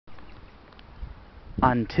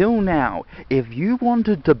Until now, if you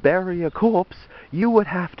wanted to bury a corpse, you would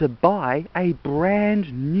have to buy a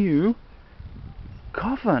brand new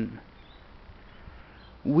coffin,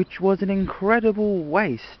 which was an incredible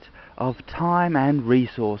waste of time and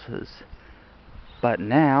resources. But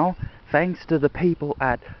now, thanks to the people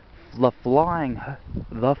at the Flying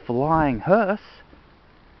Hearse,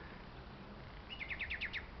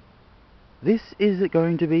 this is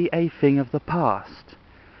going to be a thing of the past.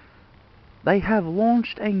 They have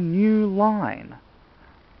launched a new line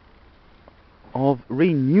of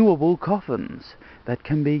renewable coffins that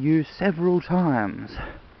can be used several times.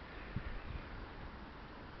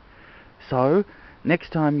 So,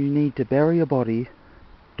 next time you need to bury a body,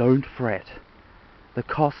 don't fret. The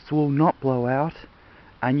costs will not blow out,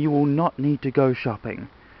 and you will not need to go shopping.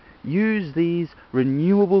 Use these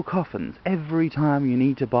renewable coffins every time you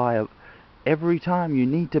need to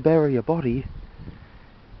bury a body.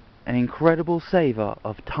 An incredible saver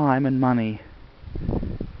of time and money.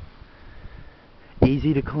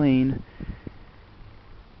 Easy to clean.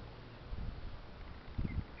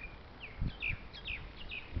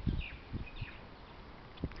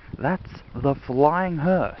 That's the Flying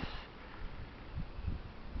Hearse.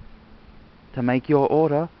 To make your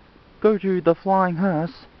order, go to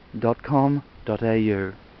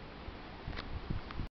theflyinghearse.com.au.